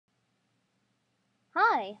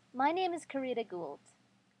Hi, my name is Carita Gould.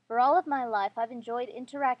 For all of my life, I've enjoyed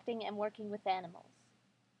interacting and working with animals.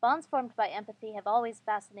 Bonds formed by empathy have always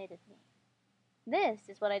fascinated me. This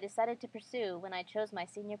is what I decided to pursue when I chose my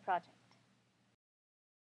senior project.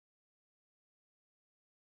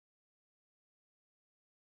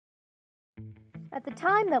 At the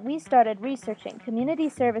time that we started researching community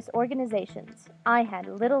service organizations, I had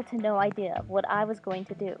little to no idea of what I was going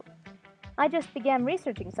to do. I just began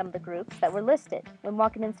researching some of the groups that were listed when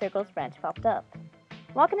Walkin' in Circles Ranch popped up.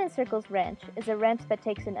 Walkin' in Circles Ranch is a ranch that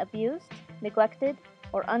takes in abused, neglected,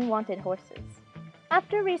 or unwanted horses.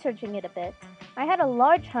 After researching it a bit, I had a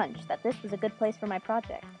large hunch that this was a good place for my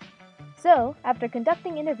project. So, after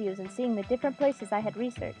conducting interviews and seeing the different places I had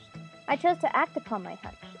researched, I chose to act upon my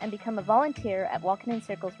hunch and become a volunteer at Walkin' in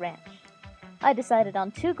Circles Ranch. I decided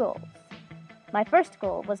on two goals. My first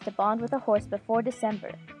goal was to bond with a horse before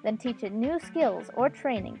December, then teach it new skills or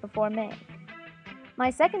training before May. My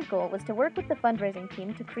second goal was to work with the fundraising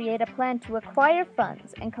team to create a plan to acquire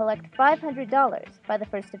funds and collect $500 by the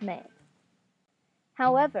 1st of May.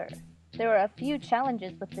 However, there were a few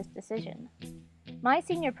challenges with this decision. My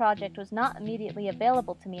senior project was not immediately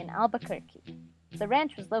available to me in Albuquerque. The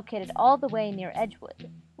ranch was located all the way near Edgewood,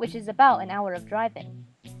 which is about an hour of driving.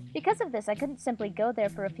 Because of this, I couldn't simply go there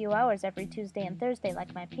for a few hours every Tuesday and Thursday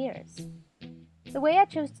like my peers. The way I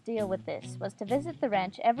chose to deal with this was to visit the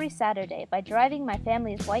ranch every Saturday by driving my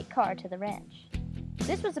family's white car to the ranch.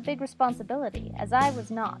 This was a big responsibility, as I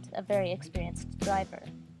was not a very experienced driver.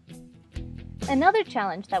 Another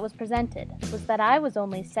challenge that was presented was that I was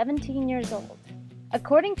only 17 years old.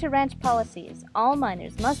 According to ranch policies, all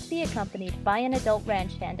minors must be accompanied by an adult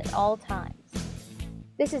ranch hand at all times.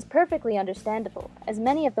 This is perfectly understandable, as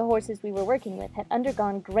many of the horses we were working with had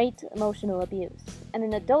undergone great emotional abuse, and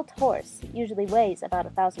an adult horse usually weighs about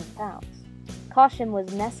 1,000 pounds. Caution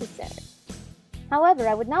was necessary. However,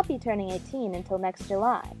 I would not be turning 18 until next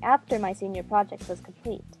July, after my senior project was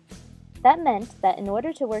complete. That meant that in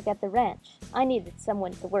order to work at the ranch, I needed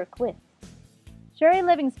someone to work with. Sherry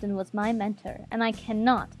Livingston was my mentor, and I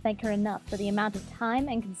cannot thank her enough for the amount of time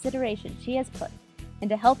and consideration she has put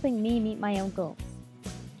into helping me meet my own goals.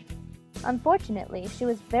 Unfortunately, she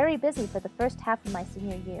was very busy for the first half of my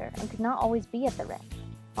senior year and could not always be at the ranch,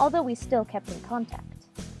 although we still kept in contact.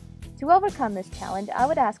 To overcome this challenge, I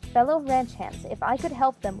would ask fellow ranch hands if I could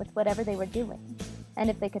help them with whatever they were doing,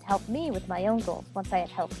 and if they could help me with my own goals once I had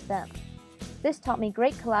helped them. This taught me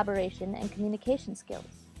great collaboration and communication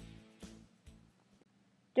skills.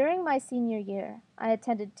 During my senior year, I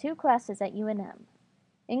attended 2 classes at UNM,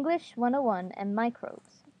 English 101 and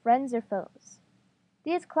Microbes, Friends or Foes.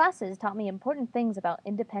 These classes taught me important things about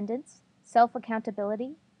independence,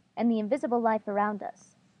 self-accountability, and the invisible life around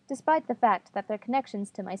us, despite the fact that their connections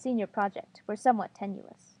to my senior project were somewhat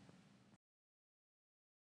tenuous.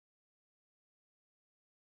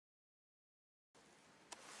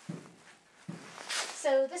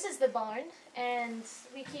 So this is the barn, and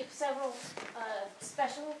we keep several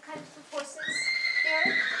special kinds of horses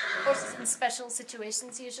here. Horses in special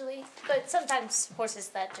situations usually, but sometimes horses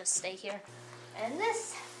that just stay here. And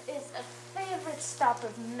this is a favorite stop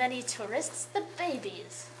of many tourists, the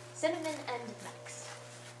babies, Cinnamon and Max.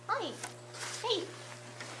 Hi. Hey.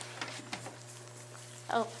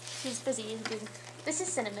 Oh, she's busy. This is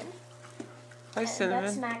Cinnamon. Hi, Cinnamon.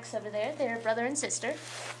 That's Max over there. They're brother and sister.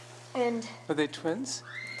 And Are they twins?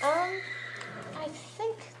 I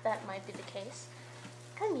think that might be the case.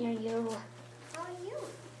 Come here, you. How are you?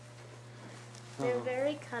 They're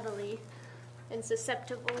very cuddly and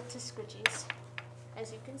susceptible to scritches,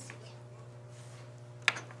 as you can see.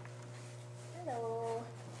 Hello.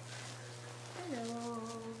 Hello.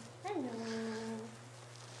 Hello.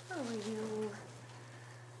 How are you?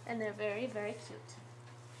 And they're very, very cute.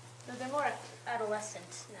 Though they're more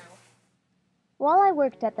adolescent now. While I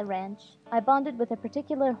worked at the ranch, I bonded with a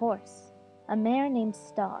particular horse, a mare named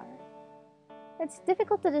Star. It's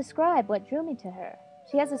difficult to describe what drew me to her.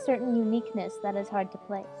 She has a certain uniqueness that is hard to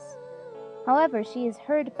place. However, she is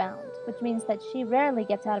herd-bound, which means that she rarely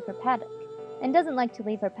gets out of her paddock, and doesn't like to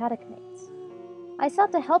leave her paddock mates. I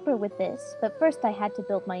sought to help her with this, but first I had to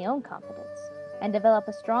build my own confidence, and develop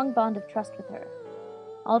a strong bond of trust with her.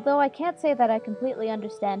 Although I can't say that I completely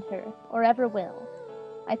understand her, or ever will,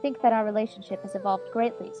 I think that our relationship has evolved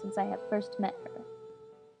greatly since I have first met her.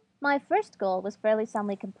 My first goal was fairly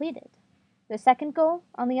soundly completed. The second goal,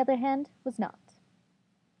 on the other hand, was not.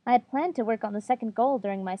 I had planned to work on the second goal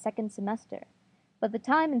during my second semester, but the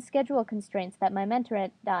time and schedule constraints that my mentor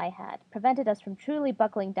and I had prevented us from truly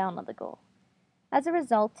buckling down on the goal. As a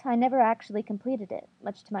result, I never actually completed it,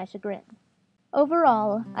 much to my chagrin.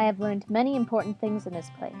 Overall, I have learned many important things in this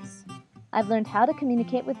place. I've learned how to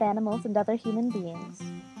communicate with animals and other human beings,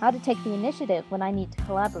 how to take the initiative when I need to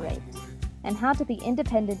collaborate, and how to be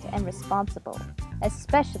independent and responsible,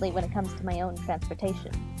 especially when it comes to my own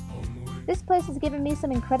transportation. This place has given me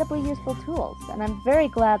some incredibly useful tools, and I'm very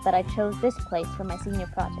glad that I chose this place for my senior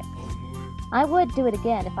project. I would do it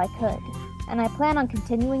again if I could, and I plan on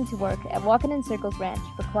continuing to work at Walkin' in Circles Ranch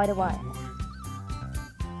for quite a while.